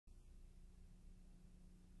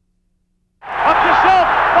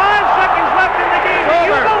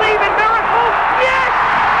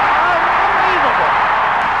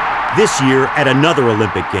This year, at another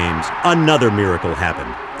Olympic Games, another miracle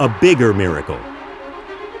happened. A bigger miracle.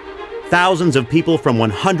 Thousands of people from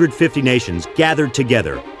 150 nations gathered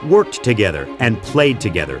together, worked together, and played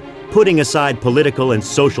together, putting aside political and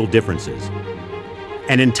social differences.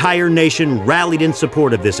 An entire nation rallied in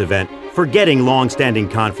support of this event, forgetting long-standing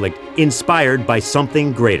conflict, inspired by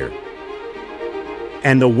something greater.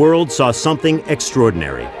 And the world saw something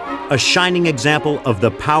extraordinary, a shining example of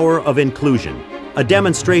the power of inclusion, a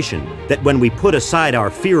demonstration that when we put aside our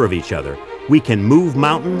fear of each other, we can move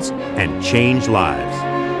mountains and change lives.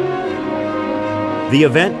 The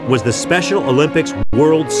event was the Special Olympics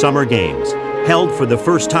World Summer Games, held for the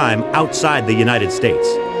first time outside the United States.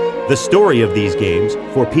 The story of these games,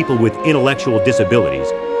 for people with intellectual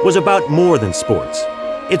disabilities, was about more than sports.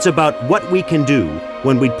 It's about what we can do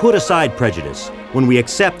when we put aside prejudice, when we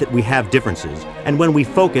accept that we have differences, and when we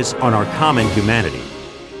focus on our common humanity.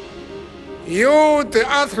 You, the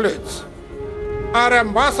athletes, are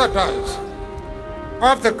ambassadors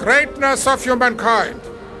of the greatness of humankind.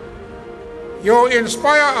 You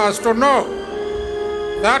inspire us to know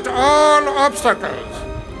that all obstacles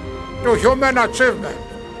to human achievement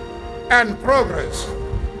and progress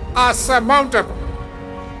are surmountable.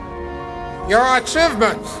 Your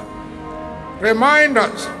achievements remind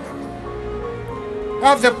us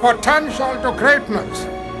of the potential to greatness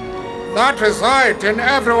that resides in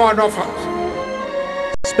every one of us.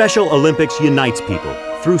 Special Olympics unites people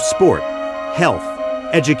through sport, health,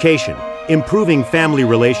 education, improving family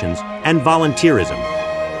relations, and volunteerism.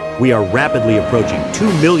 We are rapidly approaching 2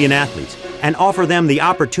 million athletes and offer them the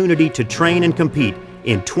opportunity to train and compete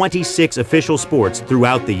in 26 official sports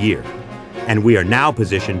throughout the year. And we are now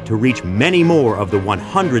positioned to reach many more of the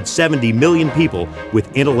 170 million people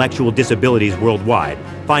with intellectual disabilities worldwide,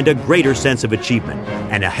 find a greater sense of achievement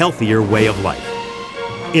and a healthier way of life.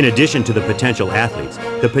 In addition to the potential athletes,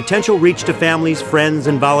 the potential reach to families, friends,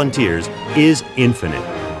 and volunteers is infinite.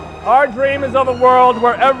 Our dream is of a world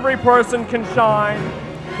where every person can shine,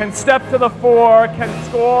 can step to the fore, can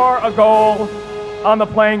score a goal on the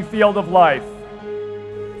playing field of life.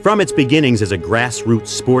 From its beginnings as a grassroots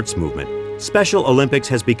sports movement, Special Olympics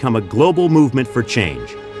has become a global movement for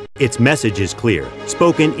change. Its message is clear,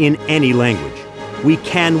 spoken in any language. We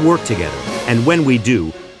can work together, and when we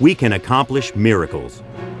do, we can accomplish miracles.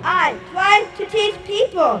 I try to teach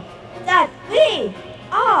people that we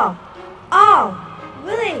are all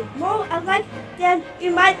really more alike than you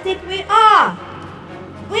might think we are.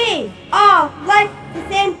 We all like the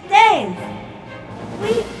same things.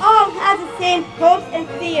 We all have the same hopes and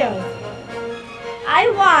fears. I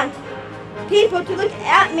want people to look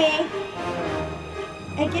at me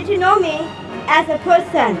and get to know me as a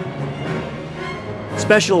person.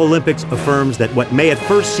 Special Olympics affirms that what may at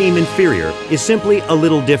first seem inferior is simply a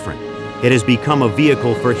little different. It has become a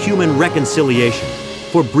vehicle for human reconciliation,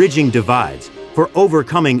 for bridging divides, for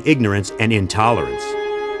overcoming ignorance and intolerance.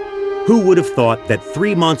 Who would have thought that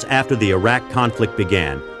 3 months after the Iraq conflict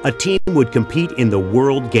began, a team would compete in the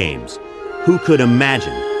World Games? Who could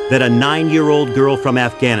imagine that a 9-year-old girl from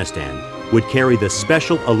Afghanistan would carry the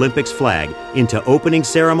Special Olympics flag into opening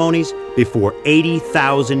ceremonies before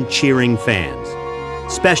 80,000 cheering fans?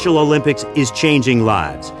 Special Olympics is changing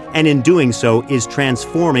lives, and in doing so is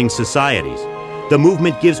transforming societies. The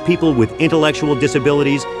movement gives people with intellectual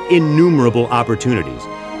disabilities innumerable opportunities,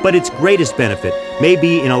 but its greatest benefit may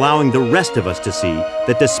be in allowing the rest of us to see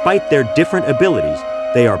that despite their different abilities,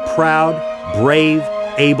 they are proud, brave,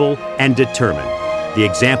 able, and determined. The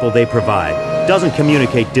example they provide doesn't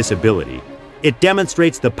communicate disability. It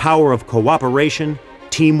demonstrates the power of cooperation,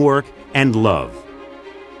 teamwork, and love.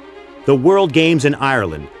 The World Games in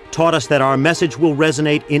Ireland taught us that our message will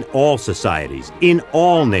resonate in all societies, in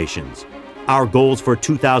all nations. Our goals for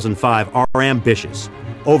 2005 are ambitious.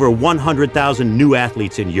 Over 100,000 new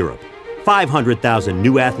athletes in Europe, 500,000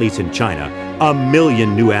 new athletes in China, 1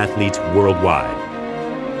 million new athletes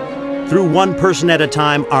worldwide. Through one person at a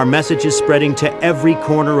time, our message is spreading to every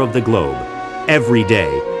corner of the globe. Every day,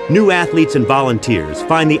 new athletes and volunteers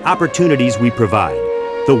find the opportunities we provide.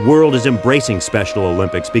 The world is embracing Special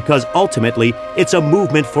Olympics because ultimately it's a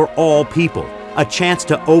movement for all people, a chance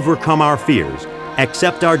to overcome our fears,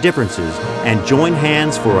 accept our differences, and join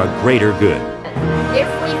hands for a greater good. If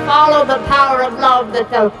we follow the power of love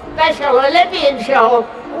that the Special Olympians show,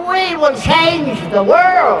 we will change the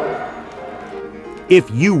world. If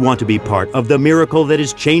you want to be part of the miracle that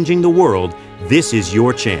is changing the world, this is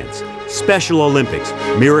your chance. Special Olympics.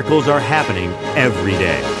 Miracles are happening every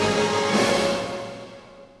day.